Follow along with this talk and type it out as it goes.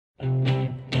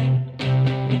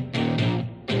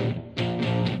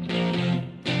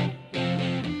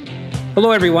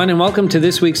Hello, everyone, and welcome to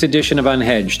this week's edition of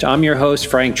Unhedged. I'm your host,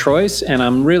 Frank Troyce, and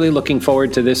I'm really looking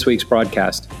forward to this week's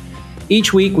broadcast.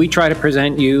 Each week, we try to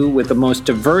present you with the most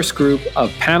diverse group of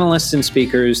panelists and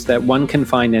speakers that one can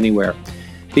find anywhere.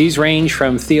 These range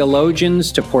from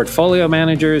theologians to portfolio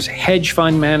managers, hedge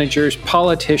fund managers,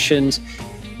 politicians,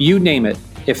 you name it.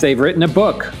 If they've written a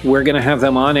book, we're going to have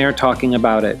them on air talking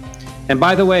about it. And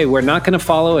by the way, we're not going to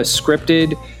follow a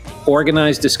scripted,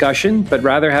 organized discussion, but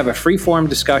rather have a free-form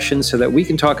discussion so that we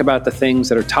can talk about the things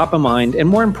that are top of mind and,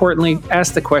 more importantly,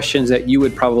 ask the questions that you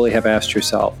would probably have asked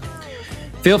yourself.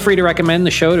 Feel free to recommend the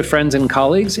show to friends and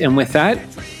colleagues, and with that,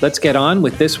 let's get on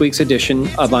with this week's edition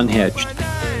of Unhedged.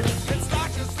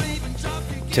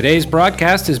 Today's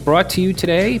broadcast is brought to you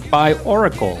today by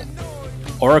Oracle.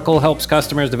 Oracle helps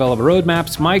customers develop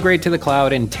roadmaps, migrate to the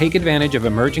cloud, and take advantage of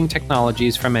emerging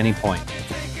technologies from any point.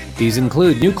 These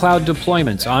include new cloud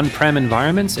deployments, on-prem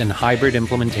environments, and hybrid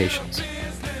implementations.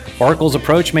 Oracle's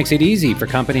approach makes it easy for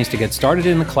companies to get started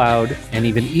in the cloud and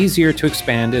even easier to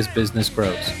expand as business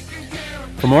grows.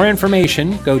 For more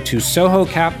information, go to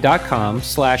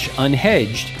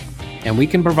sohocap.com/unhedged, and we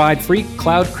can provide free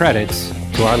cloud credits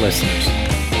to our listeners.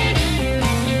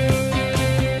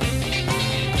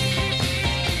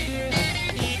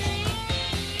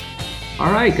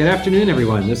 All right, good afternoon,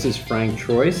 everyone. This is Frank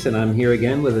Troyce, and I'm here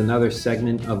again with another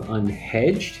segment of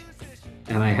Unhedged.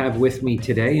 And I have with me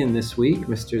today and this week,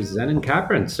 Mr. Zennon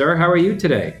Kapron. Sir, how are you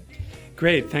today?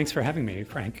 Great. Thanks for having me,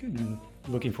 Frank. And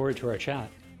looking forward to our chat.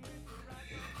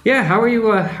 Yeah, how are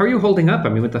you holding up? I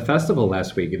mean, with the festival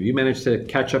last week, have you managed to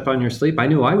catch up on your sleep? I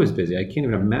knew I was busy. I can't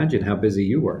even imagine how busy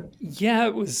you were. Yeah,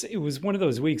 it was one of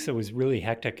those weeks that was really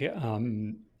hectic.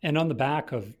 And on the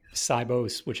back of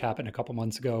Sibos, which happened a couple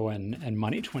months ago, and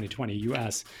Money 2020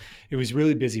 US, it was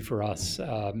really busy for us.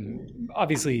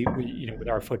 Obviously, with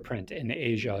our footprint in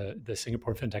Asia, the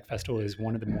Singapore FinTech Festival is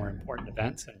one of the more important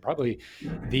events and probably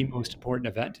the most important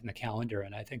event in the calendar.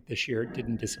 And I think this year it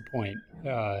didn't disappoint.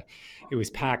 It was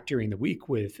packed during the week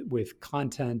with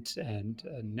content and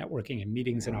networking and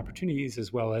meetings and opportunities,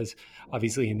 as well as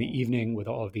obviously in the evening with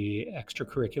all of the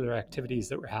extracurricular activities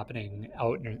that were happening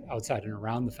outside and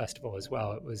around the festival as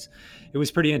well. It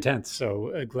was pretty intense.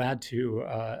 So glad to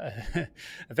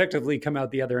effectively come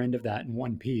out the other end of that in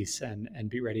one piece and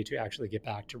be ready to actually get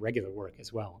back to regular work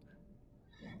as well.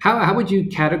 How would you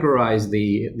categorize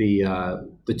the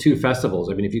two festivals?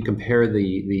 I mean, if you compare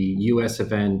the U.S.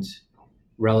 event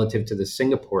relative to the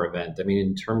Singapore event, I mean,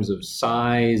 in terms of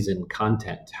size and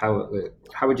content, how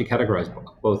would you categorize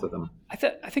both of them? I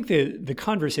think the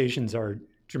conversations are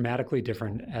dramatically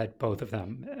different at both of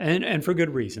them, and for good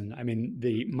reason. I mean,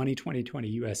 the Money 2020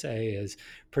 USA is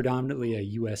predominantly a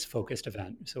US focused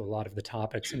event. So a lot of the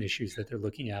topics and issues that they're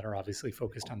looking at are obviously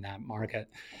focused on that market.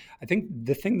 I think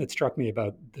the thing that struck me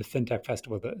about the FinTech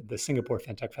Festival, the Singapore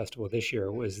FinTech Festival this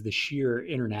year, was the sheer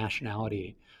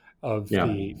internationality of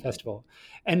the festival.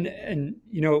 And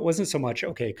it wasn't so much,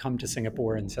 okay, come to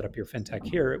Singapore and set up your FinTech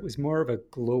here. It was more of a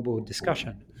global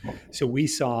discussion. So we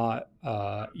saw,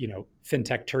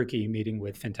 FinTech Turkey meeting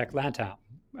with FinTech LATAM.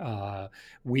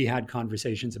 We had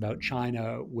conversations about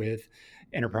China with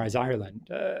Enterprise Ireland.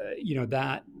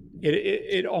 That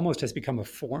it almost has become a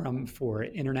forum for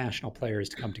international players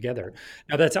to come together.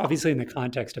 Now, that's obviously in the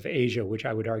context of Asia, which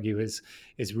I would argue is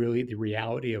really the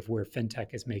reality of where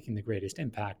FinTech is making the greatest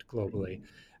impact globally.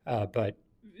 But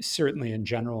certainly in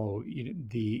general,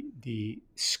 the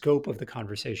scope of the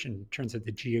conversation in terms of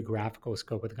the geographical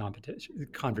scope of the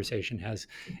conversation has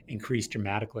increased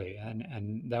dramatically.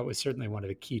 And that was certainly one of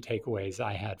the key takeaways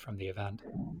I had from the event.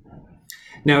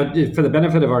 Now, for the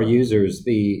benefit of our users,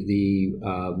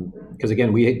 because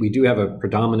again, we do have a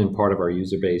predominant part of our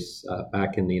user base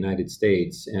back in the United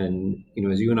States. And,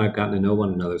 as you and I have gotten to know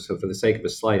one another, so for the sake of a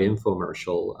slight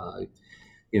infomercial,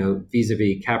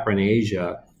 vis-a-vis Kapron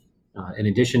Asia, in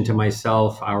addition to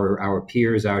myself, our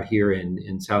peers out here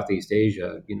in Southeast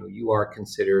Asia, you are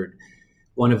considered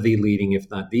one of the leading, if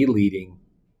not the leading,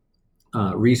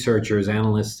 researchers,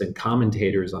 analysts, and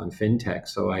commentators on FinTech.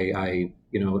 So I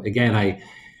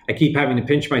keep having to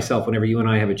pinch myself whenever you and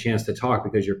I have a chance to talk,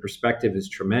 because your perspective is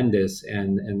tremendous,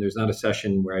 and there's not a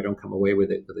session where I don't come away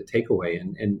with a takeaway.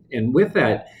 And with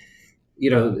that,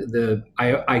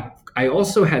 I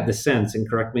also had the sense, and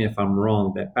correct me if I'm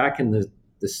wrong, that back in the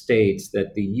States,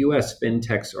 that the U.S.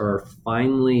 fintechs are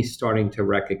finally starting to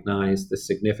recognize the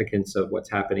significance of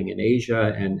what's happening in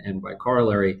Asia and by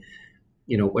corollary,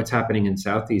 what's happening in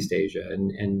Southeast Asia.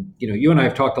 And you and I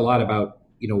have talked a lot about,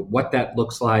 what that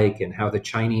looks like and how the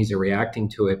Chinese are reacting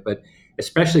to it. But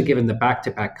especially given the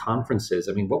back-to-back conferences,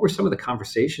 I mean, what were some of the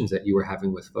conversations that you were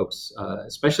having with folks,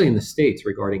 especially in the States,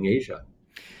 regarding Asia?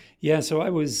 Yeah, so I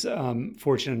was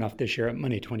fortunate enough this year at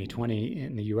Money 2020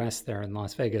 in the US there in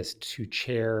Las Vegas to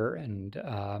chair and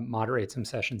moderate some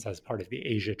sessions as part of the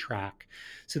Asia track.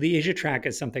 So the Asia track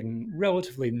is something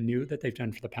relatively new that they've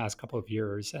done for the past couple of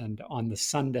years. And on the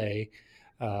Sunday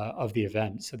of the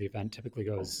event, so the event typically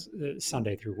goes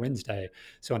Sunday through Wednesday.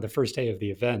 So on the first day of the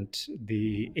event,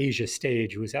 the Asia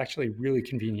stage was actually really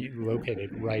conveniently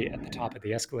located right at the top of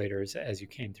the escalators as you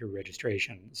came through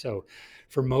registration. So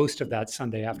for most of that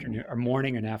Sunday afternoon or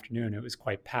morning and afternoon, it was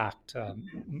quite packed.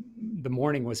 The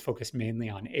morning was focused mainly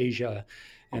on Asia,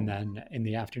 and then in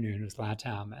the afternoon it was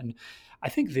LATAM. And I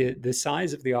think the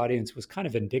size of the audience was kind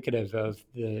of indicative of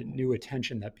the new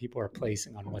attention that people are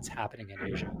placing on what's happening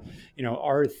in Asia.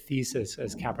 Our thesis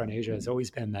as Kapron Asia has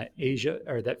always been that Asia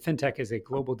or that fintech is a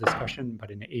global discussion, but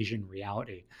an Asian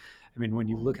reality. I mean, when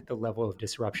you look at the level of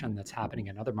disruption that's happening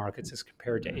in other markets as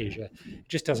compared to Asia, it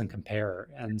just doesn't compare.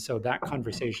 And so that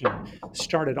conversation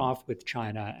started off with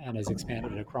China and has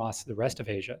expanded across the rest of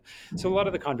Asia. So a lot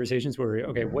of the conversations were,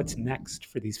 okay, what's next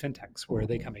for these fintechs? Where are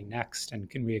they coming next? And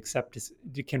can we expect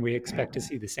to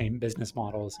see the same business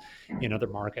models in other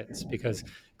markets? Because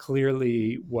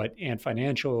clearly what Ant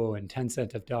Financial and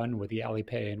Tencent have done with the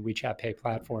Alipay and WeChat Pay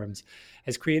platforms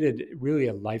has created really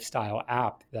a lifestyle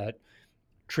app that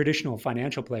traditional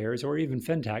financial players or even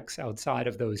fintechs outside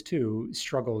of those two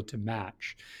struggle to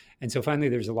match. And so finally,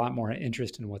 there's a lot more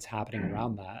interest in what's happening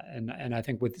around that. And I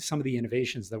think with some of the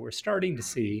innovations that we're starting to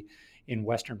see in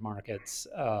Western markets,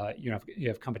 you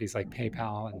have companies like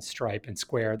PayPal and Stripe and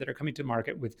Square that are coming to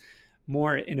market with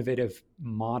more innovative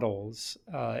models.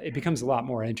 It becomes a lot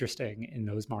more interesting in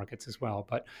those markets as well.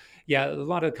 But yeah, a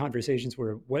lot of conversations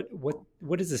were what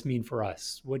does this mean for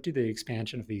us? What do the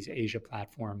expansion of these Asia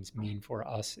platforms mean for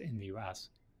us in the US?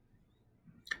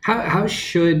 How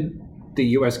should the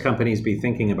U.S. companies be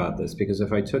thinking about this? Because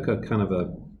if I took a kind of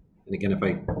a, and again, if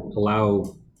I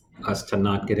allow us to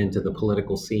not get into the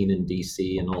political scene in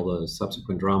D.C. and all the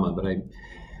subsequent drama, but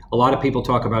a lot of people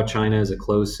talk about China as a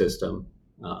closed system.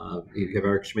 You have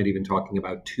Eric Schmidt even talking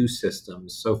about two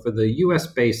systems. So for the U.S.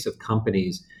 base of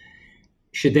companies,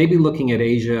 should they be looking at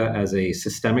Asia as a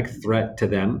systemic threat to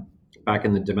them back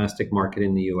in the domestic market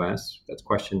in the U.S.? That's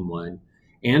question one.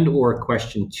 And or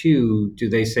question two, do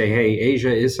they say, hey,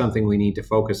 Asia is something we need to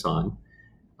focus on?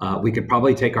 We could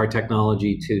probably take our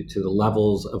technology to the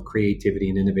levels of creativity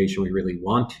and innovation we really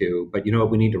want to, but you know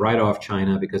what, we need to write off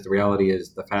China because the reality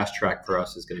is the fast track for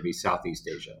us is going to be Southeast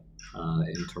Asia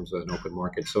in terms of an open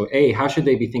market. So A, how should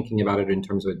they be thinking about it in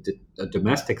terms of a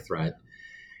domestic threat?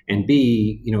 And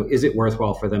B, is it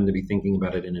worthwhile for them to be thinking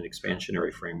about it in an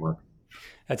expansionary framework?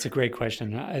 That's a great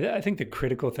question. I think the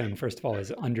critical thing, first of all,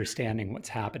 is understanding what's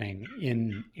happening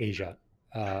in Asia.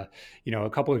 A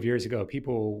couple of years ago,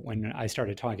 when I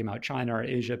started talking about China or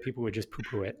Asia, people would just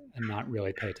poo-poo it and not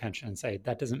really pay attention and say,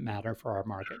 that doesn't matter for our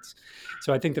markets.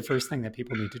 So I think the first thing that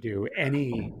people need to do,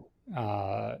 any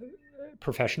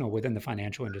professional within the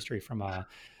financial industry, from a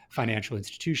financial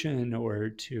institution or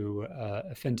to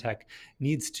a fintech,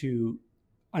 needs to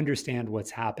understand what's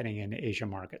happening in Asia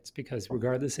markets, because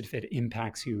regardless if it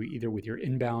impacts you either with your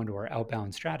inbound or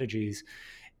outbound strategies,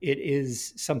 it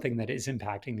is something that is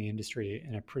impacting the industry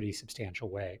in a pretty substantial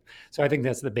way. So I think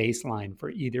that's the baseline for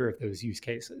either of those use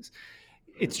cases.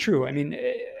 It's true. I mean,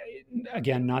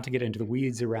 again, not to get into the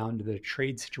weeds around the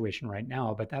trade situation right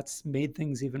now, but that's made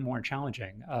things even more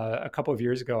challenging. A couple of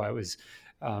years ago, I was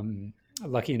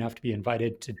lucky enough to be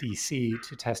invited to DC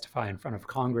to testify in front of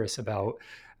Congress about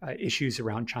issues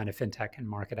around China fintech and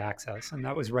market access. And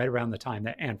that was right around the time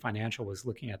that Ant Financial was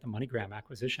looking at the MoneyGram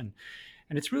acquisition.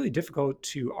 And it's really difficult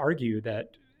to argue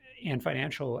that Ant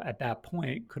Financial at that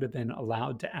point could have been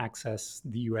allowed to access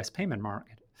the US payment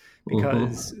market,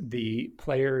 because the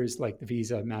players like the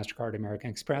Visa, MasterCard, American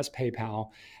Express, PayPal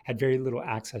had very little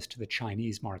access to the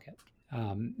Chinese market.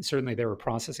 Certainly, they were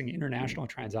processing international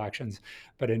transactions,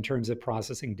 but in terms of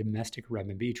processing domestic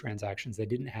renminbi transactions, they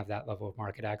didn't have that level of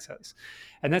market access.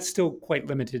 And that's still quite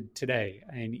limited today.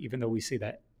 And even though we see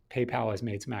that PayPal has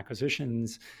made some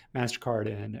acquisitions, MasterCard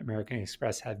and American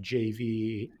Express have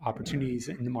JV opportunities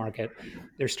in the market,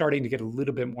 they're starting to get a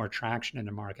little bit more traction in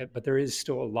the market, but there is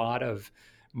still a lot of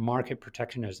market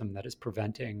protectionism that is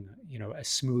preventing, a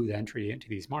smooth entry into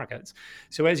these markets.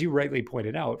 So as you rightly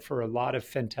pointed out, for a lot of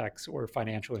fintechs or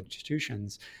financial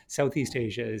institutions, Southeast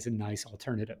Asia is a nice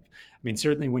alternative. I mean,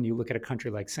 certainly when you look at a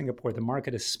country like Singapore, the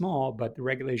market is small, but the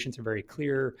regulations are very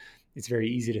clear. It's very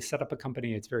easy to set up a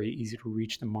company. It's very easy to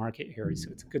reach the market here. So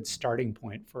it's a good starting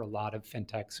point for a lot of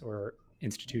fintechs or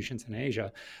institutions in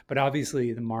Asia. But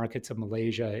obviously the markets of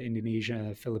Malaysia,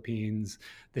 Indonesia, Philippines,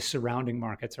 the surrounding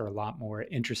markets are a lot more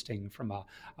interesting from a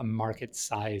market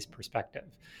size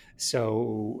perspective.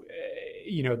 So,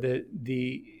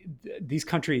 these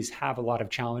countries have a lot of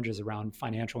challenges around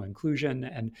financial inclusion,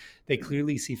 and they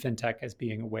clearly see fintech as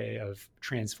being a way of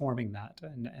transforming that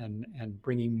and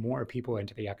bringing more people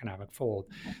into the economic fold.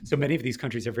 So many of these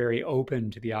countries are very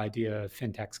open to the idea of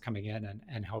fintechs coming in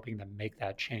and helping them make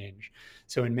that change.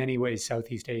 So in many ways,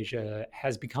 Southeast Asia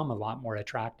has become a lot more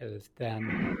attractive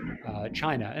than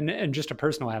China. And just a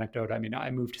personal anecdote, I mean, I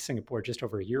moved to Singapore just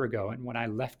over a year ago, and when I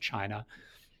left China,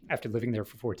 after living there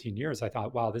for 14 years, I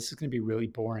thought, wow, this is going to be really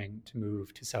boring to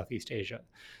move to Southeast Asia.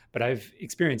 But I've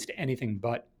experienced anything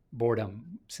but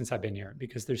boredom since I've been here,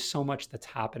 because there's so much that's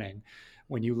happening.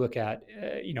 When you look at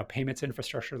payments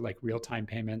infrastructure like real-time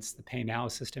payments, the Pay Now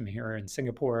system here in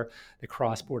Singapore, the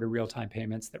cross-border real-time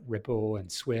payments that Ripple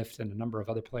and Swift and a number of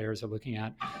other players are looking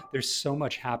at, there's so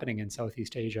much happening in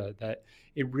Southeast Asia that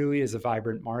it really is a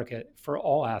vibrant market for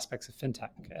all aspects of fintech,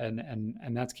 and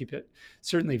that's keep it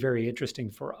certainly very interesting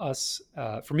for us,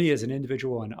 for me as an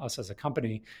individual and us as a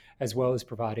company, as well as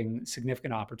providing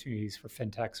significant opportunities for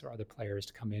fintechs or other players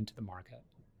to come into the market.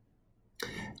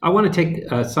 I want to take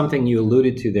something you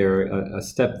alluded to there a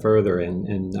step further, and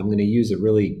I'm going to use a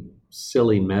really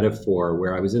silly metaphor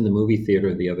where I was in the movie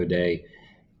theater the other day,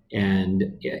 and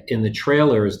in the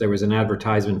trailers, there was an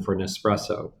advertisement for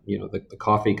Nespresso, the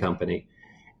coffee company.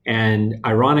 And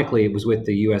ironically, it was with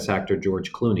the U.S. actor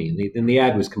George Clooney, and the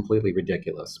ad was completely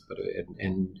ridiculous.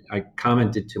 And I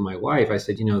commented to my wife, I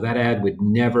said, that ad would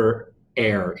never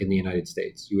air in the United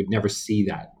States. You would never see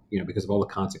that, because of all the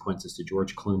consequences to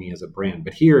George Clooney as a brand.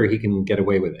 But here he can get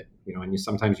away with it, and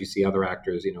sometimes you see other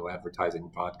actors,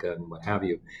 advertising vodka and what have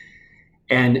you.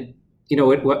 And,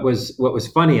 what was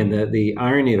funny, and the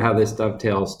irony of how this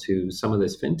dovetails to some of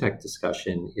this fintech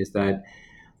discussion is that,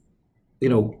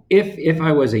 if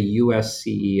I was a U.S.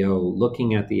 CEO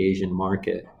looking at the Asian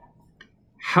market,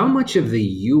 how much of the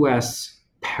U.S.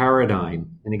 paradigm,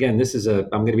 and again, I'm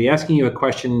going to be asking you a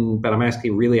question, but I'm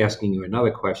really asking you another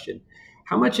question.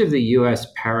 How much of the U.S.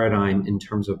 paradigm in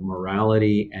terms of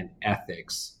morality and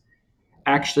ethics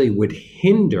actually would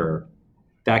hinder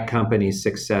that company's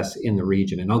success in the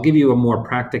region? And I'll give you a more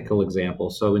practical example.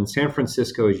 So in San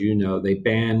Francisco, as you know, they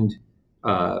banned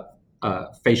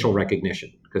facial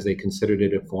recognition because they considered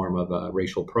it a form of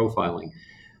racial profiling.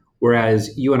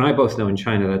 Whereas you and I both know in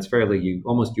China, that's fairly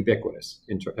almost ubiquitous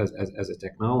as a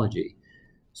technology.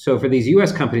 So for these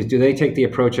U.S. companies, do they take the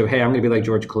approach of, hey, I'm going to be like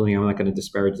George Clooney, I'm not going to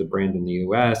disparage the brand in the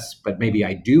U.S., but maybe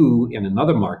I do in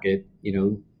another market,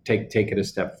 take it a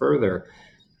step further.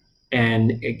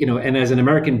 And, and as an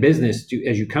American business,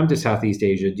 as you come to Southeast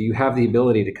Asia, do you have the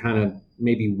ability to kind of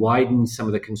maybe widen some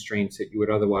of the constraints that you would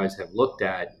otherwise have looked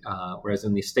at? Whereas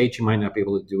in the States, you might not be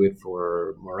able to do it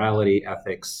for morality,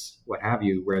 ethics, what have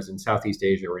you. Whereas in Southeast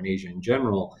Asia or in Asia in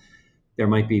general, there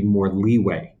might be more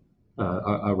leeway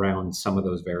around some of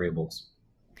those variables.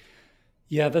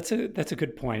 Yeah, that's a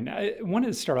good point. I wanted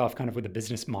to start off kind of with the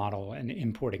business model and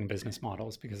importing business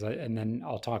models, and then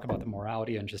I'll talk about the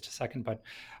morality in just a second. But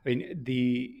I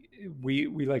mean,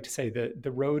 we like to say that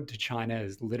the road to China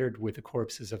is littered with the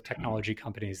corpses of technology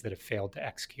companies that have failed to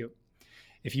execute.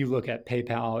 If you look at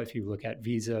PayPal, if you look at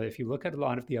Visa, if you look at a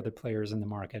lot of the other players in the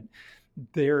market,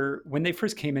 when they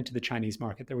first came into the Chinese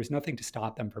market, there was nothing to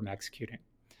stop them from executing.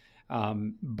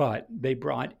 But they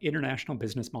brought international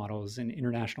business models and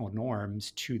international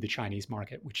norms to the Chinese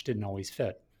market, which didn't always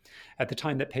fit. At the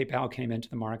time that PayPal came into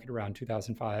the market around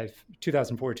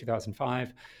 2004,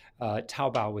 2005,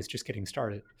 Taobao was just getting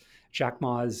started. Jack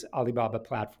Ma's Alibaba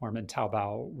platform and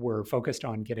Taobao were focused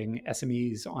on getting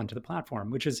SMEs onto the platform,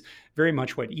 which is very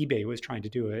much what eBay was trying to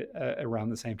do around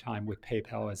the same time with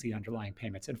PayPal as the underlying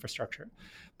payments infrastructure.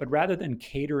 But rather than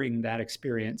catering that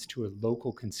experience to a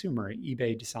local consumer,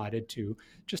 eBay decided to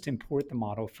just import the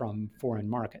model from foreign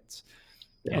markets.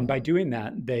 Yeah. And by doing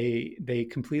that, they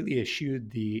completely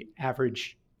eschewed the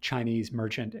average Chinese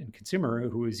merchant and consumer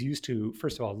who was used to,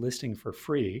 first of all, listing for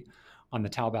free on the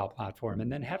Taobao platform,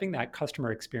 and then having that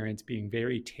customer experience being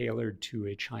very tailored to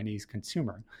a Chinese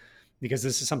consumer. Because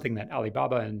this is something that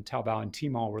Alibaba and Taobao and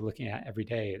Tmall were looking at every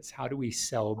day, is how do we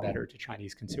sell better to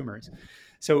Chinese consumers?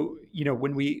 So,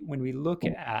 when we look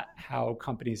at how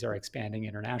companies are expanding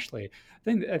internationally,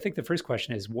 I think the first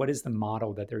question is, what is the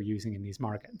model that they're using in these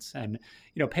markets? And,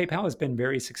 PayPal has been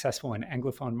very successful in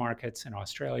Anglophone markets in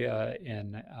Australia,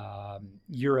 in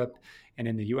Europe, and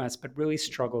in the US, but really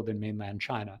struggled in mainland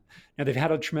China. Now, they've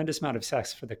had a tremendous amount of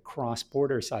success for the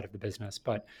cross-border side of the business,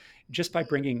 but just by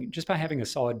having a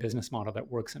solid business model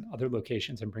that works in other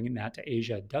locations and bringing that to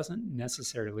Asia doesn't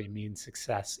necessarily mean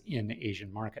success in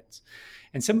Asian markets.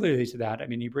 And similarly to that, I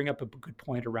mean, you bring up a good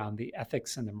point around the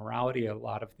ethics and the morality of a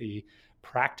lot of the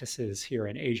practices here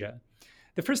in Asia.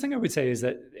 The first thing I would say is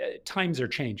that times are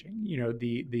changing. You know,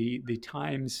 the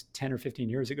times 10 or 15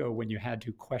 years ago when you had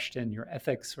to question your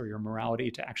ethics or your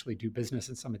morality to actually do business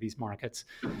in some of these markets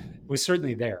was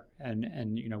certainly there.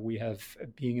 And you know, we have,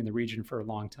 being in the region for a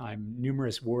long time,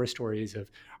 numerous war stories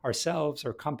of ourselves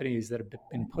or companies that have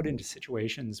been put into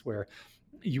situations where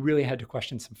you really had to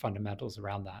question some fundamentals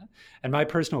around that. And my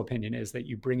personal opinion is that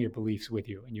you bring your beliefs with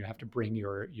you, and you have to bring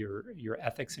your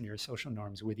ethics and your social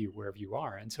norms with you wherever you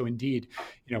are. And so indeed,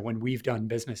 you know, when we've done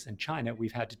business in China,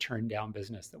 we've had to turn down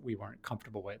business that we weren't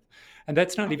comfortable with. And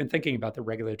that's not even thinking about the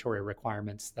regulatory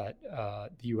requirements that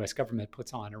the US government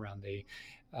puts on around the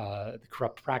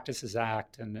Corrupt Practices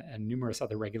Act and numerous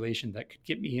other regulations that could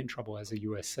get me in trouble as a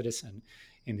US citizen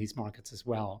in these markets as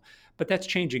well. But that's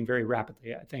changing very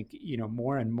rapidly. I think, you know,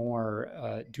 more and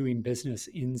more doing business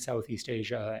in Southeast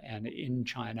Asia and in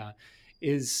China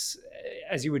is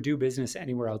as you would do business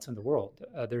anywhere else in the world.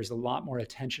 There's a lot more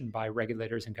attention by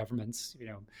regulators and governments. You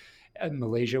know, in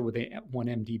Malaysia with the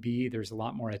 1MDB, there's a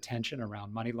lot more attention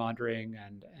around money laundering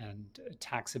and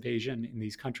tax evasion in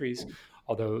these countries.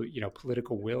 Although, you know,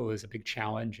 political will is a big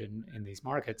challenge in these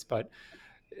markets, but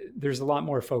there's a lot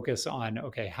more focus on,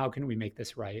 okay, how can we make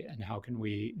this right? And how can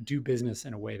we do business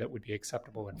in a way that would be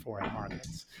acceptable in foreign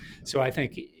markets? So I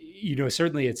think, you know,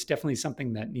 certainly it's definitely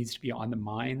something that needs to be on the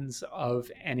minds of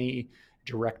any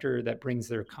director that brings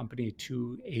their company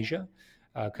to Asia,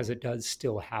 because it does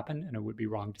still happen, and it would be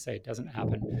wrong to say it doesn't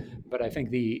happen. But I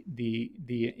think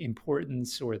the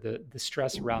importance or the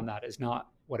stress around that is not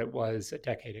what it was a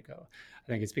decade ago. I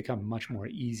think it's become much more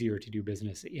easier to do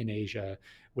business in Asia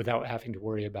without having to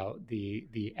worry about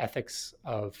the ethics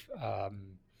of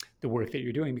the work that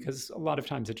you're doing, because a lot of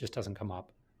times it just doesn't come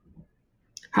up.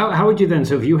 How would you then,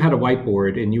 so if you had a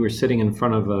whiteboard and you were sitting in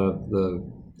front of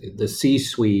the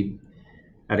C-suite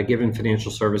at a given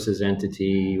financial services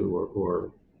entity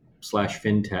or slash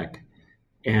FinTech,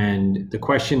 and the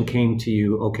question came to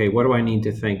you, okay, what do I need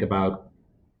to think about,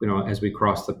 you know, as we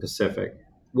cross the Pacific?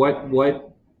 What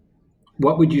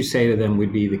would you say to them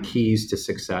would be the keys to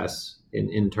success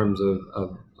in terms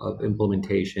of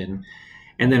implementation?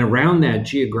 And then around that,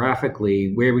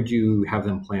 geographically, where would you have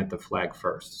them plant the flag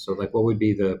first? So like, what would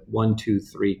be the 1, 2,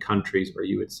 3 countries where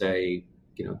you would say,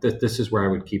 you know, this is where I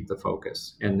would keep the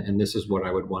focus, and this is what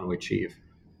I would want to achieve?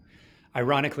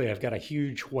 Ironically, I've got a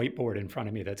huge whiteboard in front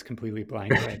of me that's completely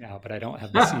blank right now, but I don't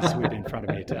have the C-suite in front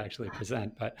of me to actually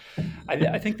present. But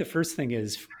I think the first thing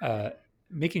is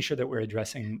making sure that we're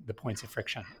addressing the points of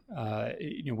friction.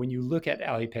 You know, when you look at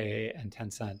Alipay and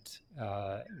Tencent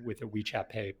with the WeChat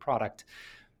Pay product,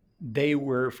 they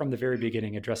were from the very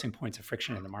beginning addressing points of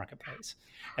friction in the marketplace.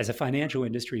 As a financial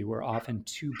industry, we're often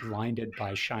too blinded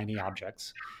by shiny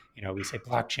objects. You know, we say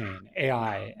blockchain,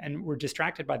 AI, and we're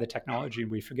distracted by the technology,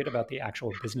 and we forget about the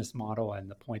actual business model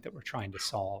and the point that we're trying to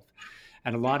solve.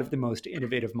 And a lot of the most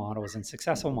innovative models and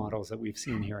successful models that we've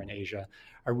seen here in Asia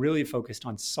are really focused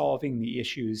on solving the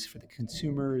issues for the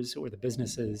consumers or the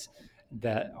businesses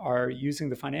that are using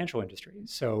the financial industry.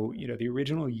 So, you know, the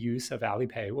original use of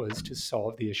Alipay was to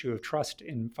solve the issue of trust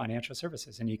in financial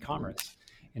services and e-commerce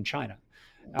in China.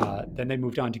 Then they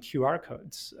moved on to QR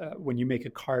codes. When you make a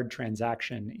card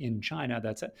transaction in China,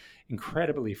 that's an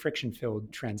incredibly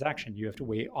friction-filled transaction. You have to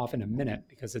wait often a minute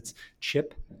because it's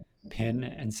chip, PIN,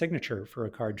 and signature for a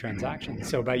card transaction.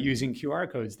 So by using QR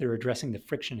codes, they're addressing the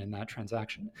friction in that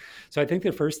transaction. So I think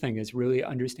the first thing is really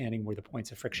understanding where the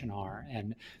points of friction are,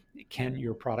 and can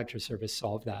your product or service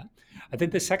solve that? I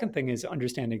think the second thing is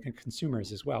understanding the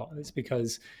consumers as well. It's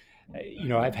because, you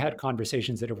know, I've had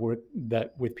conversations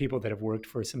with people that have worked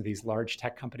for some of these large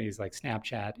tech companies like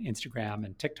Snapchat, Instagram,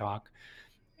 and TikTok.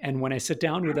 And when I sit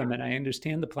down with them and I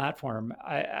understand the platform,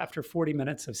 after 40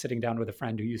 minutes of sitting down with a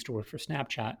friend who used to work for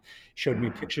Snapchat, showed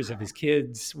me pictures of his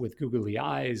kids with googly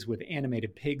eyes, with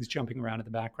animated pigs jumping around in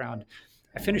the background.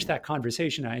 I finished that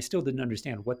conversation and I still didn't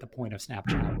understand what the point of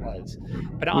Snapchat was.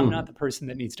 But I'm not the person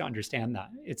that needs to understand that.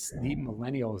 It's the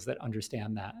millennials that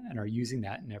understand that and are using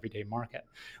that in everyday market.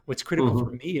 What's critical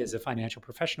for me as a financial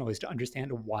professional is to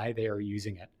understand why they are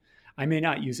using it. I may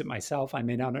not use it myself. I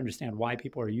may not understand why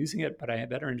people are using it, but I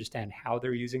better understand how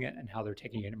they're using it and how they're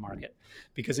taking it to market.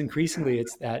 Because increasingly,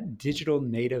 it's that digital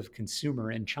native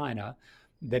consumer in China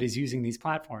that is using these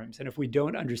platforms. And if we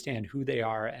don't understand who they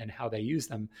are and how they use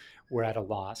them, we're at a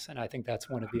loss. And I think that's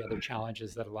one of the other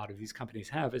challenges that a lot of these companies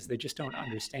have is they just don't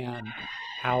understand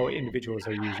how individuals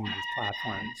are using these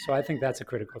platforms. So I think that's a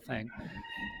critical thing.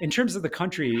 In terms of the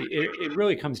country, it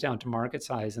really comes down to market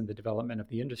size and the development of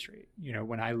the industry.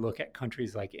 When I look at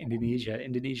countries like Indonesia,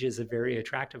 Indonesia is a very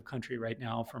attractive country right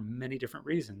now for many different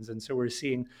reasons. And so we're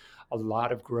seeing a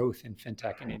lot of growth in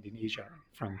fintech in Indonesia,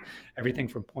 from everything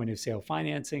from point of sale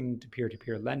financing to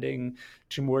peer-to-peer lending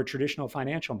to more traditional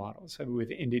financial models. So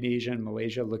with Indonesia and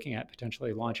Malaysia looking at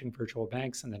potentially launching virtual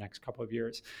banks in the next couple of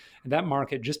years. And that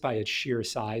market, just by its sheer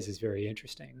size, is very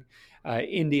interesting.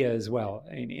 India as well.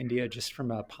 In India, just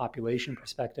from a population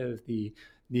perspective, the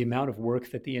amount of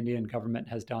work that the Indian government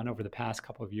has done over the past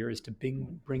couple of years to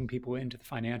bring people into the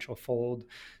financial fold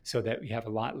so that we have a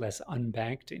lot less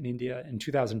unbanked in India. In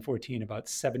 2014, about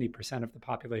 70% of the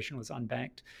population was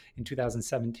unbanked. In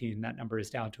 2017, that number is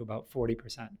down to about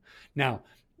 40%. Now,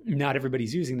 not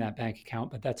everybody's using that bank account,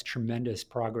 but that's tremendous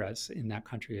progress in that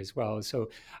country as well.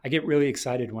 So I get really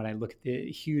excited when I look at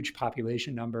the huge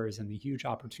population numbers and the huge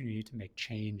opportunity to make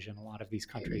change in a lot of these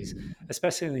countries,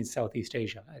 especially in Southeast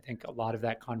Asia. I think a lot of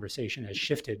that conversation has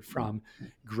shifted from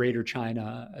Greater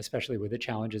China, especially with the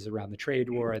challenges around the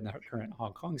trade war and the current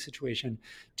Hong Kong situation,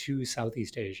 to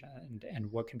Southeast Asia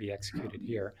and what can be executed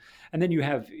here. And then you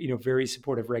have very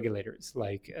supportive regulators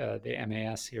like the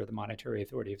MAS here, the Monetary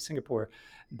Authority of Singapore,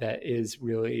 that is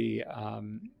really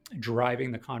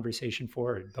driving the conversation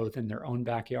forward, both in their own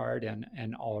backyard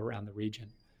and all around the region.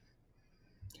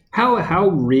 How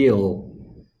real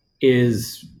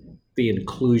is the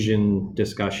inclusion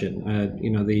discussion?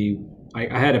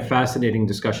 I had a fascinating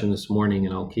discussion this morning,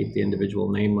 and I'll keep the individual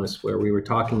nameless, where we were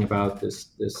talking about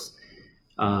this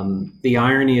the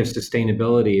irony of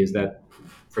sustainability is that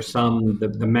for some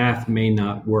the math may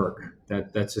not work,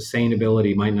 that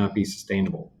sustainability might not be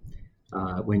sustainable.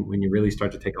 When you really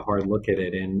start to take a hard look at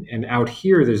it. And out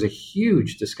here, there's a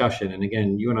huge discussion. And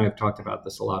again, you and I have talked about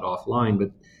this a lot offline,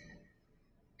 but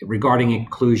regarding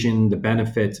inclusion, the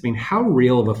benefits, I mean, how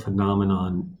real of a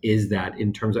phenomenon is that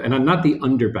in terms of, and I'm not the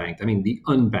underbanked, I mean, the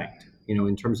unbanked,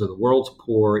 in terms of the world's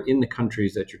poor in the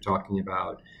countries that you're talking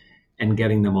about and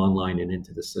getting them online and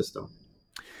into the system?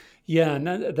 Yeah,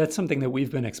 and that's something that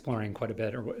we've been exploring quite a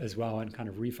bit as well, and kind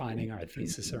of refining our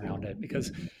thesis around it.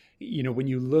 Because, when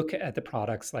you look at the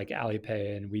products like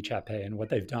Alipay and WeChat Pay and what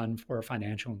they've done for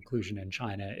financial inclusion in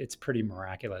China, it's pretty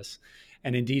miraculous.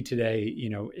 And indeed, today,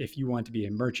 if you want to be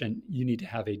a merchant, you need to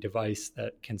have a device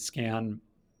that can scan,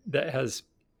 that has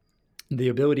the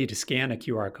ability to scan a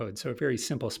QR code. So a very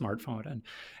simple smartphone.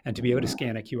 And to be able to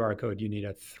scan a QR code, you need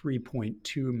a 3.2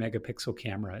 megapixel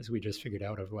camera, as we just figured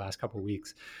out over the last couple of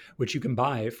weeks, which you can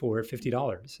buy for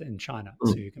 $50 in China.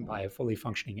 So you can buy a fully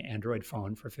functioning Android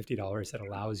phone for $50 that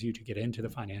allows you to get into the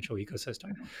financial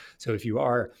ecosystem. So if you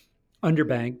are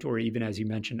underbanked, or even, as you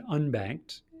mentioned,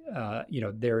 unbanked,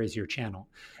 there is your channel.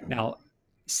 Now,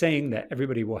 saying that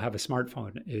everybody will have a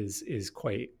smartphone is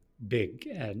quite big.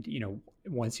 And,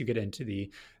 once you get into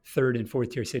the third and fourth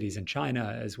tier cities in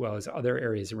China, as well as other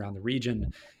areas around the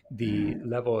region, the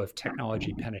level of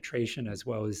technology penetration, as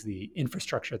well as the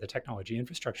infrastructure, the technology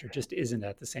infrastructure, just isn't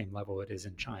at the same level it is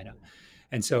in China.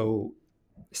 And so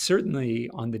certainly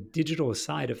on the digital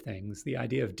side of things, the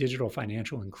idea of digital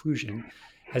financial inclusion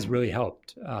has really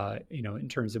helped, in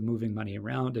terms of moving money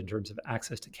around, in terms of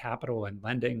access to capital and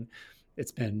lending.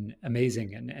 It's been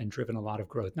amazing and driven a lot of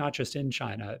growth, not just in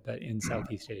China, but in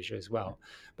Southeast Asia as well.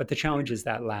 But the challenge is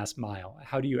that last mile.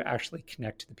 How do you actually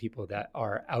connect to the people that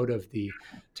are out of the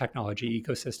technology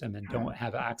ecosystem and don't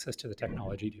have access to the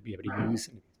technology to be able to use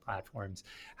these platforms?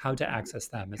 How to access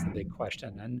them is the big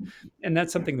question. And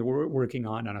that's something that we're working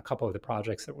on a couple of the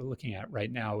projects that we're looking at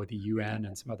right now with the UN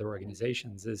and some other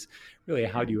organizations, is really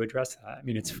how do you address that? I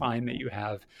mean, it's fine that you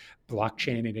have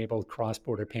blockchain-enabled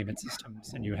cross-border payment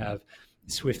systems and you have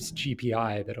Swift's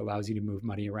GPI that allows you to move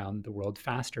money around the world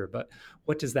faster. But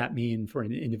what does that mean for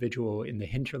an individual in the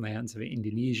hinterlands of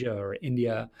Indonesia or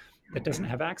India that doesn't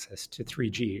have access to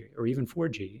 3G or even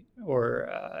 4G or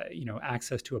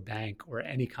access to a bank or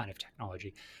any kind of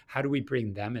technology? How do we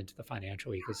bring them into the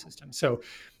financial ecosystem? So,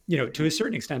 to a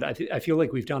certain extent, I feel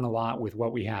like we've done a lot with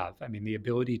what we have. I mean, the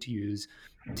ability to use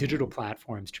digital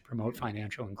platforms to promote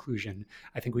financial inclusion,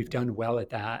 I think we've done well at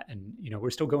that. And, we're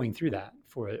still going through that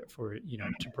for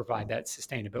to provide that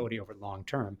sustainability over long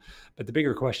term. But the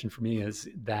bigger question for me is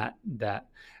that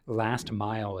last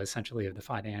mile, essentially, of the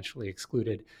financially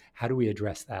excluded. How do we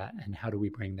address that, and how do we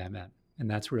bring them in? And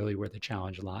that's really where the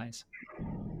challenge lies.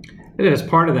 And as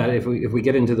part of that, if we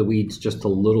get into the weeds just a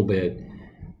little bit,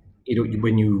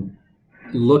 when you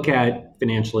look at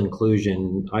financial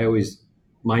inclusion, I always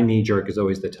my knee jerk is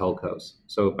always the telcos.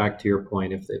 So back to your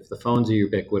point, if the phones are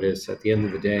ubiquitous, at the end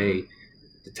of the day,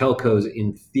 the telcos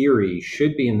in theory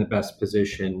should be in the best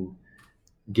position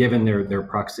given their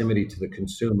proximity to the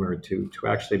consumer to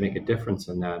actually make a difference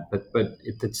in that. But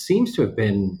it seems to have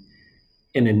been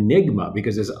an enigma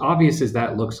because as obvious as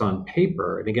that looks on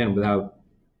paper, and again, without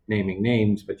naming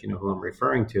names, but you know who I'm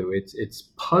referring to, it's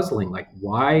puzzling, like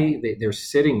why they're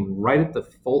sitting right at the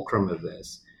fulcrum of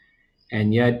this,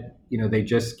 and yet they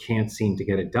just can't seem to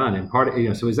get it done. And part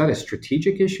of so is that a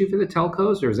strategic issue for the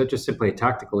telcos, or is that just simply a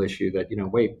tactical issue that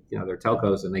they're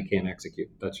telcos and they can't execute?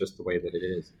 That's just the way that it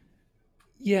is.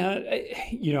 Yeah,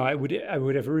 I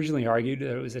would have originally argued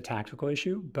that it was a tactical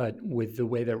issue, but with the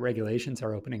way that regulations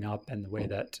are opening up and the way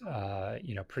that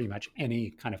pretty much any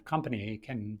kind of company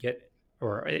can get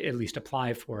or at least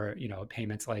apply for a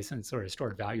payments license or a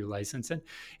stored value license, and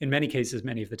in many cases,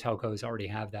 many of the telcos already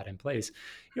have that in place.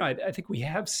 I think we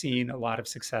have seen a lot of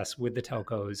success with the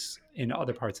telcos in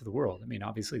other parts of the world. I mean,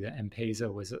 obviously, the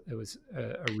M-Pesa was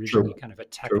originally True. kind of a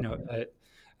True.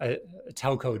 a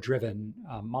telco-driven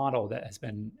model that has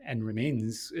been and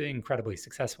remains incredibly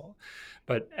successful.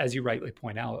 But as you rightly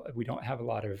point out, we don't have a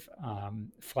lot of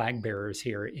flag bearers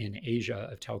here in Asia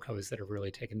of telcos that have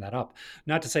really taken that up.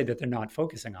 Not to say that they're not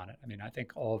focusing on it. I mean, I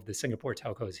think all of the Singapore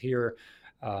telcos here,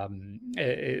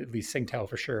 at least Singtel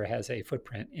for sure, has a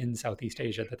footprint in Southeast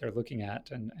Asia that they're looking at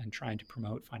and trying to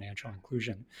promote financial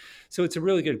inclusion. So it's a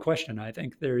really good question. I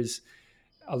think there's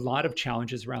a lot of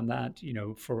challenges around that,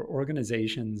 for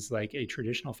organizations like a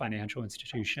traditional financial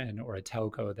institution or a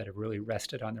telco that have really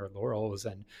rested on their laurels.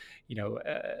 And,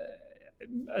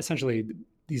 essentially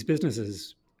these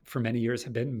businesses for many years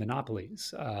have been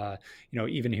monopolies.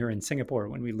 Even here in Singapore,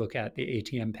 when we look at the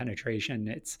ATM penetration,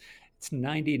 it's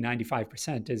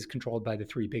 95% is controlled by the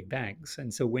three big banks.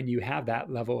 And so when you have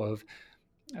that level of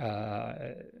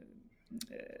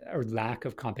or lack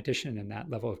of competition and that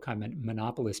level of kind of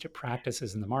monopolistic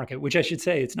practices in the market, which I should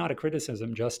say, it's not a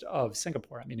criticism just of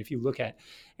Singapore. I mean, if you look at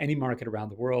any market around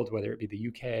the world, whether it be the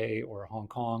UK or Hong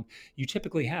Kong, you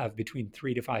typically have between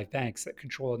 3 to 5 banks that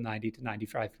control 90 to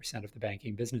 95% of the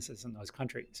banking businesses in those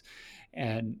countries.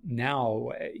 And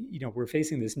now, we're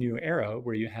facing this new era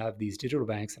where you have these digital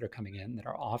banks that are coming in that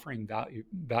are offering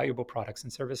valuable products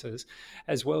and services,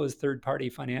 as well as third-party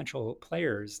financial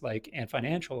players like Ant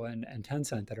Financial and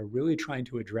Tencent that are really trying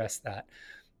to address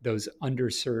those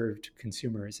underserved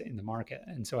consumers in the market.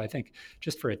 And so I think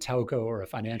just for a telco or a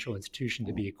financial institution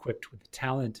to be equipped with the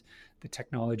talent, the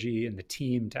technology, and the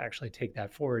team to actually take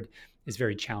that forward is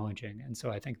very challenging. And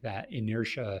so I think that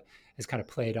inertia has kind of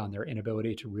played on their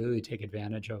inability to really take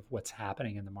advantage of what's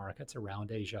happening in the markets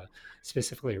around Asia,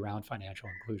 specifically around financial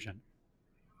inclusion.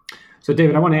 So,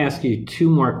 David, I want to ask you two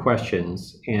more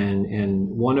questions, and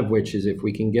one of which is if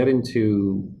we can get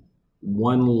into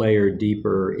one layer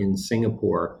deeper in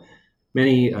Singapore.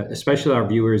 Many, especially our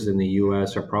viewers in the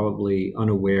U.S., are probably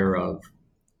unaware of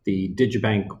the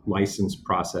digibank license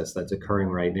process that's occurring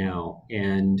right now.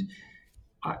 And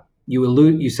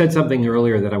you said something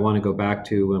earlier that I want to go back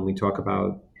to when we talk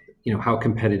about, how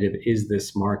competitive is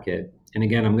this market. And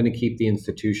again, I'm going to keep the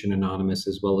institution anonymous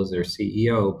as well as their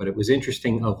CEO, but it was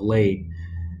interesting of late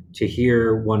to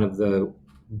hear one of the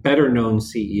better known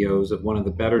CEOs of one of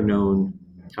the better known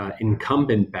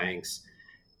incumbent banks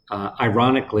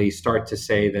ironically start to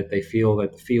say that they feel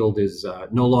that the field is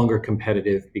no longer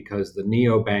competitive because the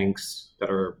neobanks that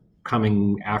are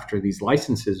coming after these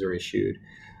licenses are issued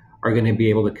are going to be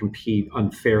able to compete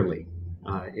unfairly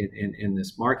in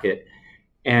this market.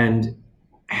 And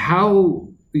how,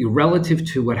 relative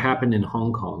to what happened in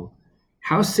Hong Kong,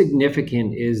 how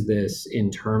significant is this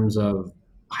in terms of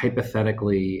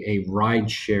hypothetically a ride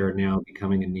share now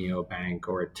becoming a neobank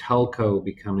or a telco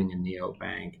becoming a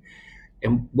neobank?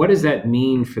 And what does that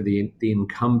mean for the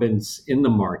incumbents in the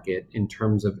market in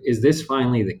terms of, is this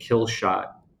finally the kill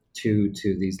shot to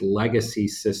these legacy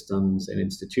systems and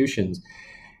institutions?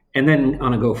 And then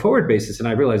on a go forward basis, and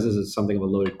I realize this is something of a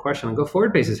loaded question, on a go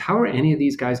forward basis, how are any of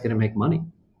these guys going to make money?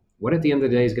 What at the end of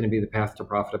the day is going to be the path to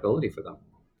profitability for them?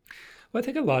 Well, I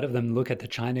think a lot of them look at the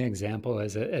China example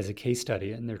as a case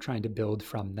study, and they're trying to build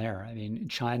from there. I mean,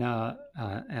 China,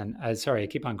 sorry, I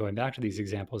keep on going back to these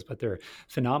examples, but they're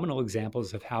phenomenal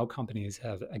examples of how companies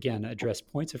have, again, addressed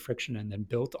points of friction and then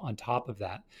built on top of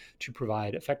that to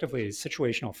provide effectively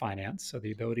situational finance, so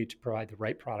the ability to provide the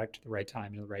right product at the right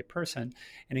time to the right person,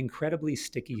 and incredibly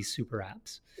sticky super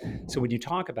apps. So when you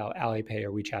talk about Alipay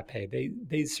or WeChat Pay,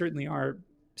 they certainly are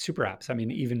super apps. I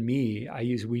mean, even me, I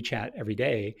use WeChat every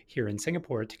day here in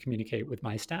Singapore to communicate with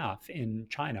my staff in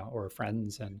China or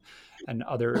friends and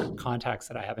other contacts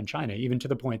that I have in China, even to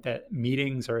the point that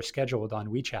meetings are scheduled on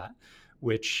WeChat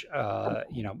which,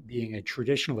 being a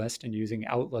traditionalist and using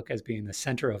Outlook as being the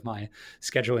center of my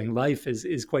scheduling life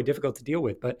is quite difficult to deal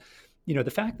with. But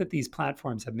the fact that these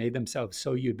platforms have made themselves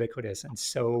so ubiquitous and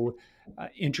so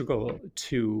integral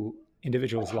to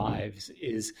individuals' lives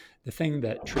is the thing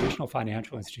that traditional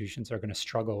financial institutions are going to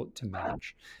struggle to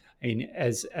match. I mean,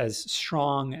 as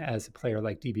strong as a player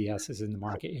like DBS is in the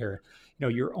market here,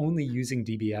 you're only using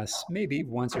DBS maybe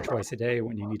once or twice a day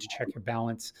when you need to check your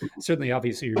balance. Certainly,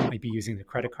 obviously, you might be using the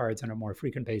credit cards on a more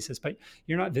frequent basis, but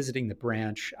you're not visiting the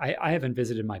branch. I haven't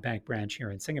visited my bank branch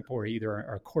here in Singapore, either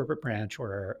our corporate branch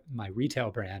or my retail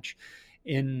branch,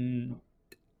 in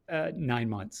 9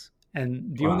 months.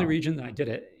 And the only reason that I did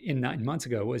it in 9 months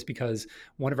ago was because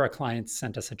one of our clients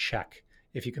sent us a check.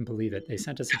 If you can believe it, they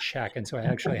sent us a check. And so I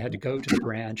actually had to go to the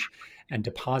branch and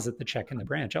deposit the check in the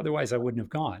branch. Otherwise, I wouldn't have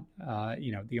gone.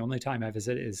 The only time I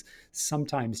visit is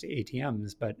sometimes to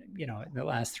ATMs. But, in the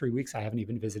last 3 weeks, I haven't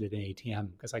even visited an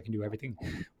ATM because I can do everything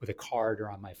with a card or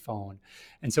on my phone.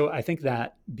 And so I think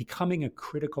that becoming a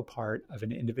critical part of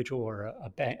an individual or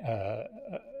a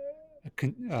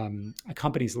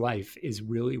company's life is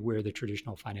really where the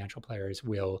traditional financial players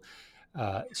will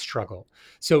struggle.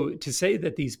 So to say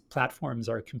that these platforms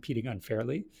are competing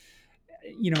unfairly,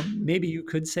 maybe you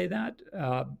could say that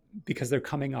because they're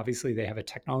coming, obviously they have a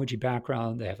technology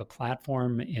background, they have a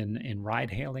platform in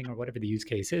ride hailing or whatever the use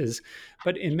case is.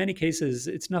 But in many cases,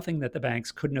 it's nothing that the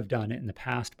banks couldn't have done in the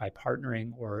past by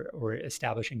partnering or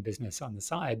establishing business on the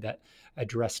side that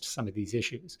addressed some of these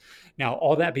issues. Now,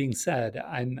 all that being said,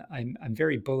 I'm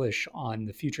very bullish on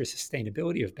the future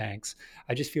sustainability of banks.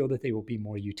 I just feel that they will be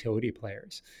more utility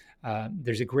players.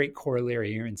 There's a great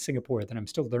corollary here in Singapore that I'm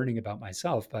still learning about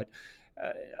myself, but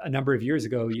a number of years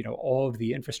ago, all of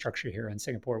the infrastructure here in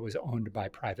Singapore was owned by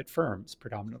private firms,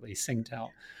 predominantly Singtel.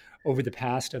 Over the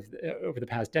past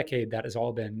decade, that has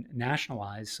all been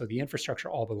nationalized. So the infrastructure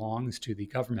all belongs to the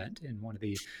government in one of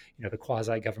the, the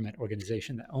quasi-government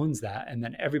organization that owns that. And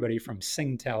then everybody from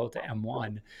Singtel to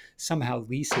M1 somehow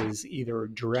leases either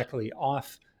directly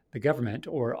off the government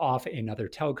or off another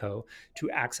telco to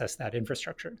access that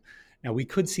infrastructure. Now, we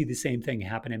could see the same thing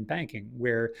happen in banking,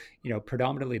 where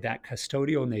predominantly that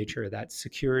custodial nature, that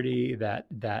security, that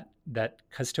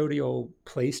custodial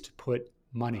place to put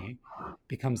money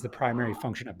becomes the primary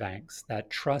function of banks.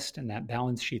 That trust and that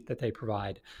balance sheet that they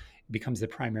provide becomes the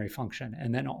primary function.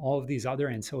 And then all of these other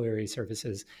ancillary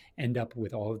services end up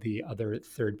with all of the other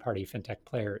third-party fintech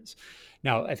players.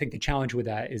 Now, I think the challenge with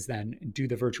that is then, do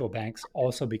the virtual banks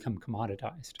also become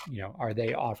commoditized? Are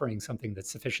they offering something that's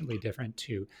sufficiently different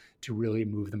to really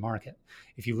move the market?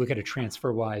 If you look at a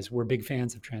TransferWise, we're big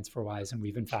fans of TransferWise, and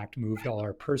we've in fact moved all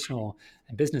our personal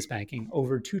and business banking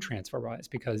over to TransferWise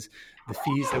because the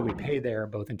fees that we pay there,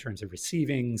 both in terms of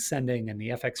receiving, sending, and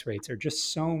the FX rates, are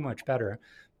just so much better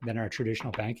than our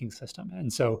traditional banking system.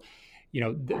 And so,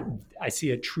 I see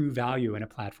a true value in a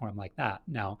platform like that.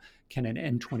 Now, can an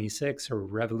N26 or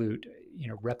Revolut,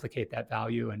 replicate that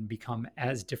value and become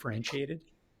as differentiated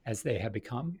as they have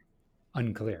become?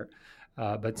 Unclear.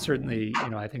 But certainly,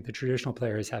 I think the traditional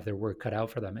players have their work cut out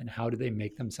for them, and how do they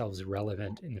make themselves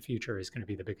relevant in the future is going to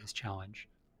be the biggest challenge.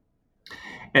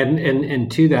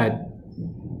 And to that,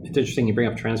 it's interesting you bring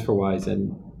up TransferWise,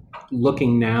 and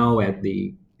looking now at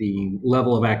the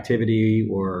level of activity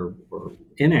or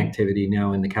inactivity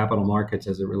now in the capital markets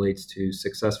as it relates to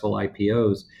successful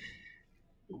IPOs.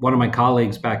 One of my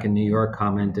colleagues back in New York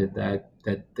commented that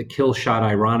the kill shot,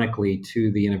 ironically,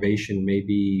 to the innovation may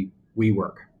be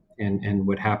WeWork and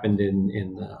what happened in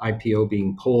the IPO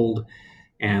being pulled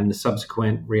and the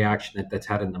subsequent reaction that's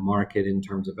had in the market in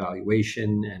terms of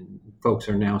valuation. And folks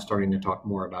are now starting to talk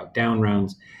more about down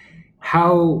rounds.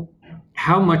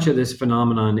 How much of this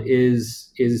phenomenon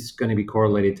is going to be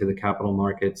correlated to the capital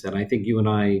markets? And I think you and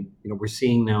I, we're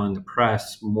seeing now in the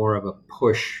press more of a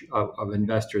push of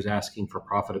investors asking for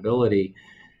profitability,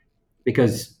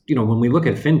 because when we look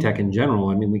at fintech in general,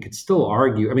 we could still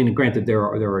argue. Granted, there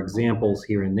are examples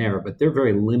here and there, but they're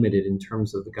very limited in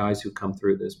terms of the guys who come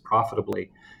through this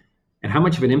profitably. And how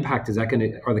much of an impact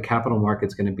are the capital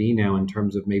markets going to be now in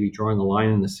terms of maybe drawing a line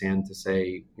in the sand to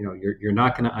say, you're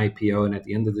not going to IPO, and at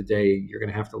the end of the day, you're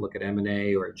going to have to look at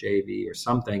M&A or a JV or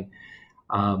something.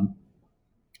 How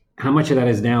much of that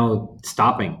is now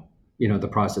stopping, the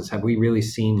process? Have we really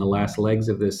seen the last legs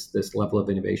of this level of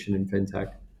innovation in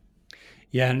fintech?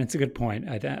 Yeah, and it's a good point.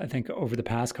 I think over the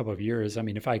past couple of years,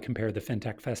 if I compare the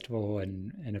FinTech Festival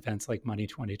and events like Money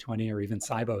 2020 or even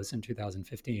Cybos in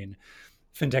 2015,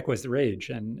 FinTech was the rage,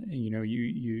 and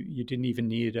you didn't even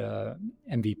need a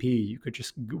MVP. You could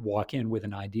just walk in with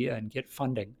an idea and get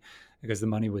funding because the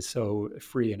money was so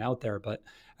free and out there. But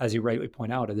as you rightly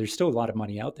point out, there's still a lot of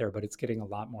money out there, but it's getting a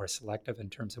lot more selective in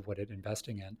terms of what it's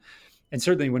investing in. And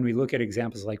certainly, when we look at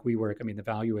examples like WeWork, I mean, the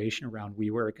valuation around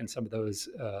WeWork and some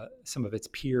of its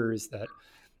peers that.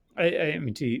 I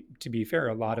mean, to be fair,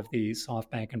 a lot of the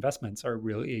SoftBank investments are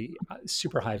really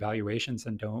super high valuations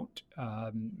and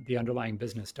the underlying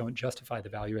business don't justify the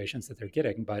valuations that they're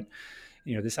getting. But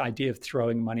this idea of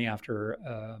throwing money after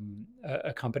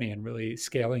a company and really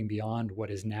scaling beyond what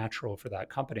is natural for that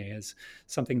company is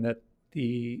something that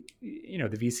the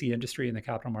VC industry and the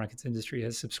capital markets industry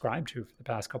has subscribed to for the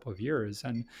past couple of years,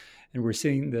 and we're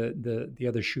seeing the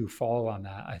other shoe fall on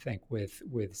that. I think with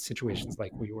situations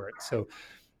like WeWork. So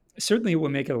certainly, it will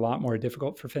make it a lot more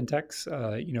difficult for fintechs.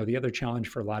 The other challenge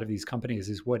for a lot of these companies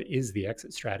is what is the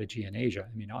exit strategy in Asia?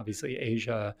 I mean, obviously,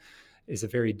 Asia is a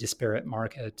very disparate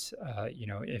market.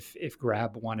 If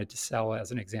Grab wanted to sell,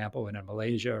 as an example, in a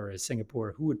Malaysia or a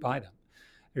Singapore, who would buy them?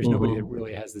 There's nobody that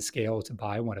really has the scale to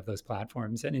buy one of those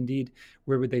platforms. And indeed,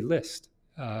 where would they list?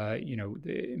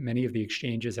 Many of the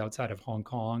exchanges outside of Hong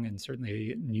Kong and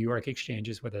certainly New York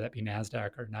exchanges, whether that be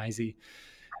NASDAQ or NYSE,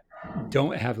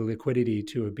 don't have the liquidity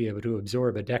to be able to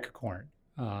absorb a decacorn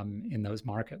in those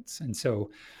markets. And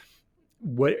so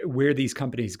where these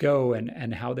companies go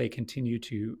and how they continue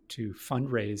to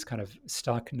fundraise, kind of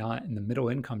stuck not in the middle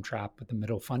income trap, but the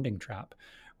middle funding trap,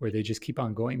 where they just keep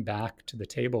on going back to the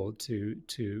table to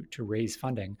raise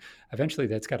funding. Eventually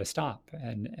that's got to stop.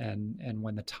 And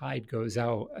when the tide goes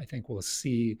out, I think we'll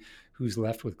see who's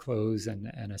left with clothes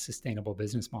and a sustainable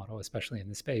business model, especially in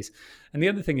the space. And the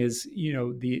other thing is,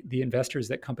 the investors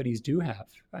that companies do have.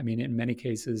 I mean, in many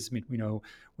cases, we know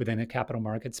within a capital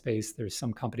market space, there's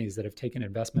some companies that have taken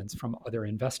investments from other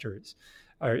investors,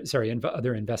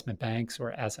 other investment banks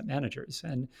or asset managers.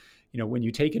 And when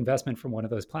you take investment from one of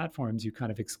those platforms, you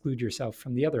kind of exclude yourself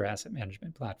from the other asset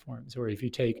management platforms. Or if you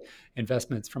take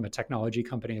investments from a technology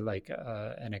company like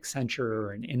an Accenture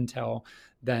or an Intel,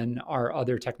 then are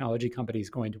other technology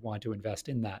companies going to want to invest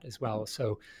in that as well?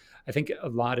 So I think a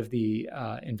lot of the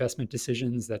investment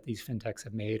decisions that these fintechs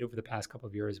have made over the past couple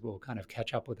of years will kind of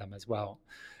catch up with them as well.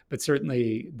 But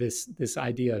certainly this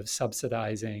idea of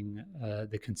subsidizing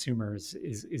the consumers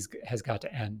has got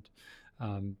to end.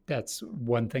 That's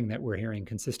one thing that we're hearing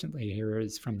consistently here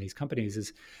is from these companies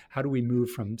is how do we move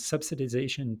from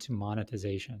subsidization to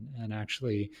monetization and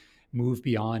actually move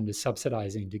beyond to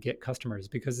subsidizing to get customers,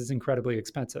 because it's incredibly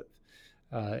expensive.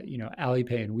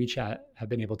 Alipay and WeChat have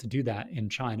been able to do that in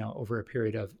China over a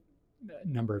period of a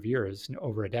number of years,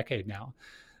 over a decade now.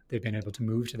 They've been able to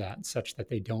move to that such that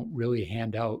they don't really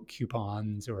hand out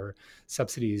coupons or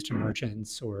subsidies to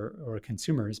merchants or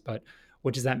consumers. But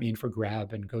what does that mean for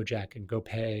Grab and Gojek and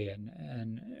GoPay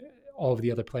and all of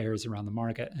the other players around the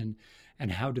market?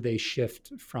 And how do they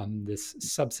shift from this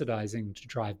subsidizing to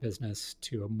drive business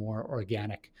to a more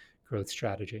organic growth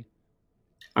strategy?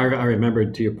 I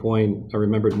remembered, to your point, I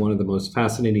remembered one of the most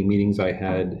fascinating meetings I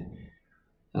had.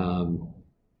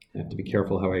 I have to be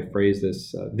careful how I phrase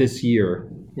this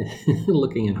year,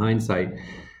 looking in hindsight,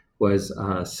 was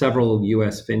several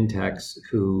U.S. fintechs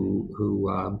who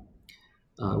were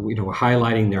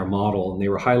highlighting their model, and they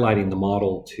were highlighting the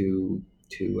model to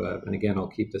and again, I'll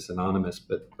keep this anonymous,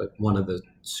 but one of the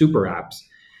super apps,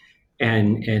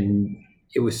 and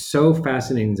it was so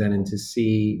fascinating, Zennon, to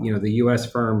see, the U.S.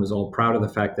 firm was all proud of the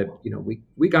fact that,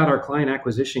 we got our client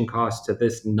acquisition costs to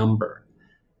this number.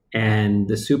 And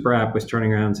the super app was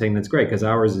turning around saying, that's great, because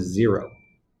ours is zero.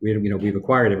 We've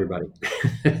acquired everybody.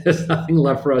 There's nothing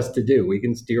left for us to do.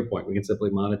 To your point, we can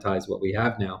simply monetize what we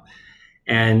have now.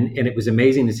 And it was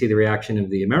amazing to see the reaction of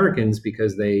the Americans,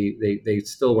 because they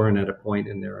still weren't at a point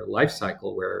in their life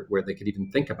cycle where they could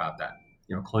even think about that.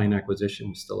 Client acquisition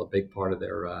was still a big part of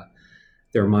their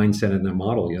mindset and their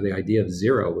model. The idea of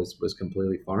zero was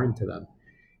completely foreign to them.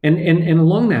 And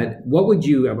along that, what would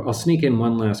you? I'll sneak in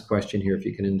one last question here, if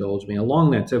you can indulge me.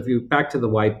 Along that, so if you back to the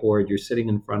whiteboard, you're sitting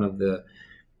in front of the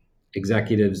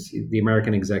executives, the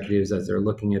American executives, as they're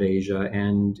looking at Asia,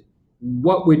 and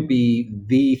what would be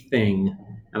the thing?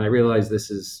 And I realize this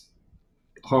is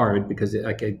hard because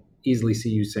I could easily see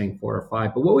you saying 4 or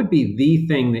 5, but what would be the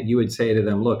thing that you would say to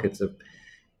them? Look,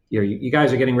 you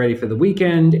guys are getting ready for the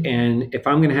weekend, and if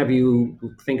I'm going to have you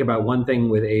think about one thing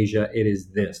with Asia, it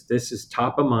is this. This is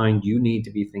top of mind. You need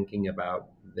to be thinking about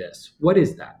this. What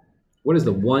is that? What is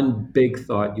the one big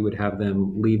thought you would have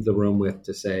them leave the room with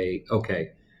to say,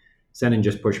 okay, Zennon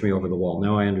just pushed me over the wall.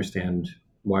 Now I understand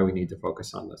why we need to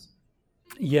focus on this.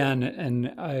 Yeah,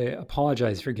 and I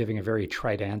apologize for giving a very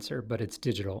trite answer, but it's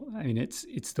digital. I mean,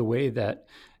 it's the way that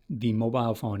the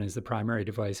mobile phone is the primary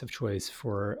device of choice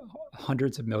for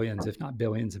hundreds of millions, if not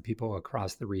billions, of people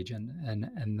across the region,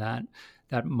 and that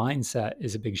mindset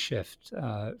is a big shift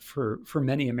for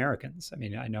many Americans. I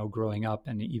mean, I know growing up,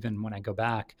 and even when I go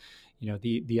back,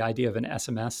 the idea of an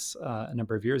SMS a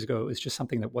number of years ago was just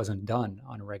something that wasn't done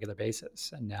on a regular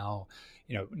basis, and now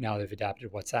they've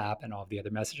adapted WhatsApp and all of the other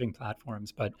messaging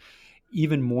platforms, but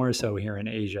even more so here in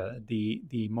Asia,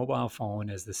 the mobile phone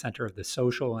is the center of the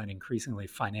social and increasingly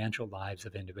financial lives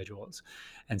of individuals.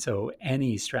 And so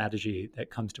any strategy that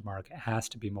comes to market has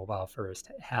to be mobile first,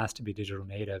 it has to be digital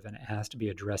native, and it has to be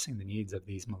addressing the needs of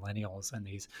these millennials and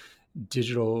these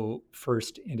digital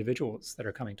first individuals that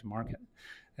are coming to market.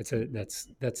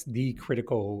 That's the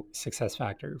critical success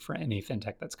factor for any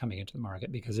fintech that's coming into the market,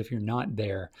 because if you're not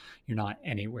there, you're not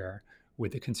anywhere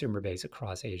with the consumer base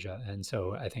across Asia. And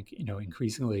so I think,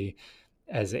 increasingly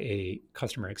as a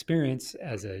customer experience,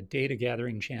 as a data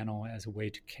gathering channel, as a way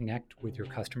to connect with your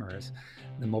customers,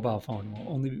 the mobile phone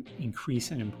will only increase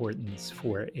in importance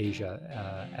for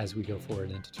Asia as we go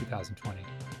forward into 2020.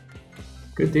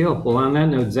 Good deal. Well, on that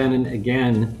note, Zennon,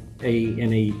 again,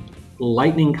 in a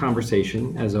lightning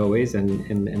conversation as always,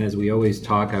 and as we always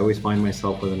talk, I always find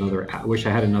myself with I wish I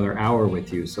had another hour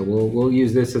with you. So we'll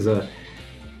use this as a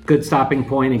good stopping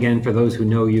point. Again, for those who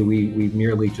know you, we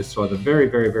merely just saw the very,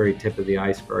 very, very tip of the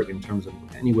iceberg in terms of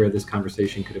anywhere this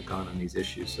conversation could have gone on these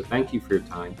issues. So thank you for your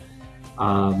time.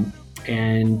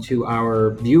 And to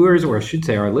our viewers, or I should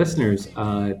say our listeners,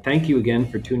 thank you again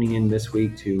for tuning in this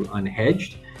week to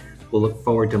Unhedged. We'll look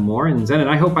forward to more. And Zennon,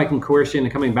 I hope I can coerce you into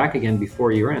coming back again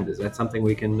before year end. Is that something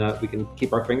we can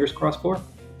keep our fingers crossed for?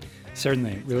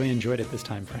 Certainly. Really enjoyed it this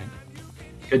time, Frank.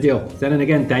 Good deal. Zennon,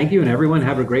 again, thank you. And everyone,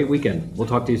 have a great weekend. We'll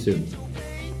talk to you soon.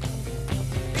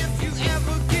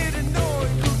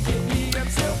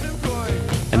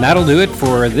 And that'll do it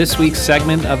for this week's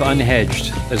segment of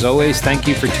Unhedged. As always, thank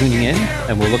you for tuning in,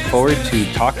 and we'll look forward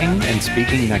to talking and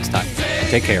speaking next time.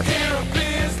 Take care.